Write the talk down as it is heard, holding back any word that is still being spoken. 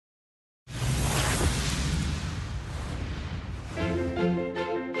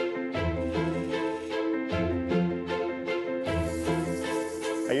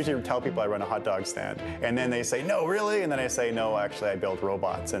usually tell people I run a hot dog stand, and then they say, no, really? And then I say, no, actually, I build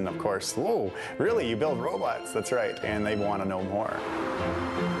robots. And of course, whoa, really? You build robots? That's right. And they want to know more.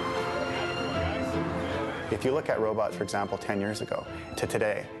 If you look at robots, for example, 10 years ago to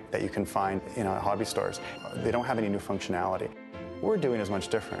today, that you can find in hobby stores, they don't have any new functionality. We're doing is much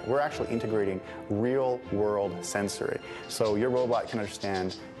different. We're actually integrating real-world sensory. So your robot can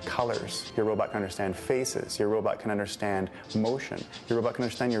understand colors, your robot can understand faces, your robot can understand motion, your robot can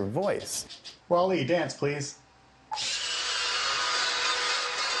understand your voice. Wally, dance, please.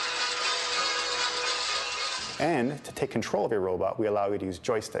 And to take control of your robot, we allow you to use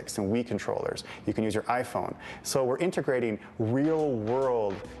joysticks and Wii controllers. You can use your iPhone. So we're integrating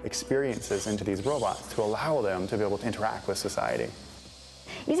real-world experiences into these robots to allow them to be able to interact with society.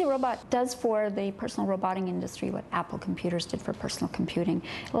 Easy Robot does for the personal roboting industry what Apple computers did for personal computing.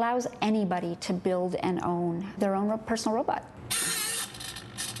 It allows anybody to build and own their own personal robot.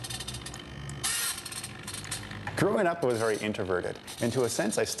 Growing up, I was very introverted, and to a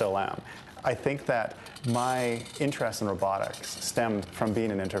sense, I still am. I think that my interest in robotics stemmed from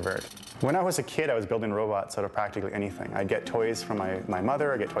being an introvert. When I was a kid, I was building robots out of practically anything. I'd get toys from my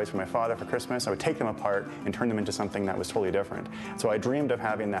mother, I'd get toys from my father for Christmas. I would take them apart and turn them into something that was totally different. So I dreamed of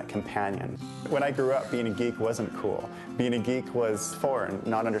having that companion. When I grew up, being a geek wasn't cool. Being a geek was foreign,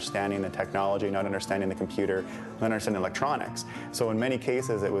 not understanding the technology, not understanding the computer, not understanding electronics. So in many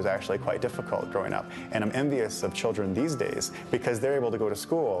cases, it was actually quite difficult growing up. And I'm envious of children these days because they're able to go to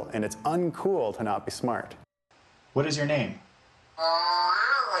school, and it's uncool to not be smart. What is your name?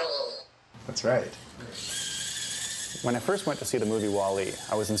 That's right. When I first went to see the movie Wall-E,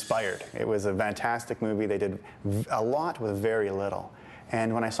 I was inspired. It was a fantastic movie. They did a lot with very little.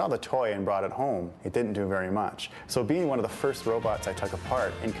 And when I saw the toy and brought it home, it didn't do very much. So being one of the first robots I took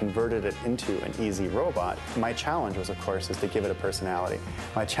apart and converted it into an easy robot, my challenge was, of course, is to give it a personality.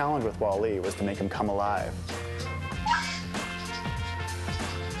 My challenge with Wall-E was to make him come alive.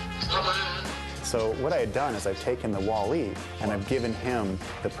 So what I had done is I've taken the Wall-E and I've given him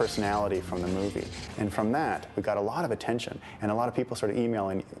the personality from the movie. And from that, we got a lot of attention. And a lot of people started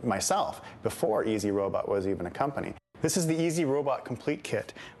emailing myself before Easy Robot was even a company. This is the Easy Robot Complete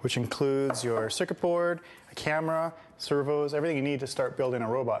Kit, which includes your circuit board, a camera, servos, everything you need to start building a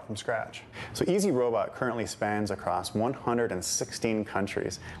robot from scratch. So Easy Robot currently spans across 116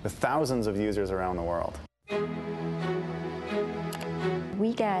 countries with thousands of users around the world.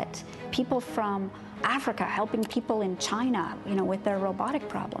 We get people from Africa helping people in China, with their robotic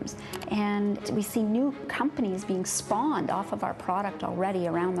problems. And we see new companies being spawned off of our product already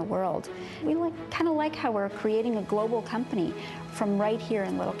around the world. We kind of like how we're creating a global company from right here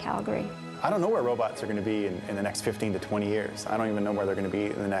in Little Calgary. I don't know where robots are going to be in the next 15 to 20 years. I don't even know where they're going to be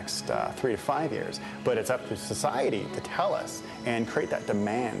in the next 3 to 5 years. But it's up to society to tell us and create that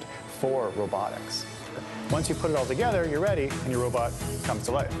demand for robotics. Once you put it all together, you're ready, and your robot comes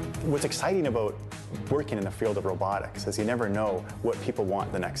to life. What's exciting about working in the field of robotics is you never know what people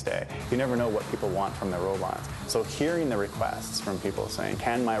want the next day. You never know what people want from their robots. So hearing the requests from people saying,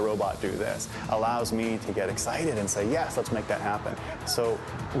 can my robot do this, allows me to get excited and say, yes, let's make that happen. So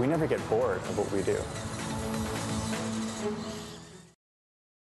we never get bored of what we do.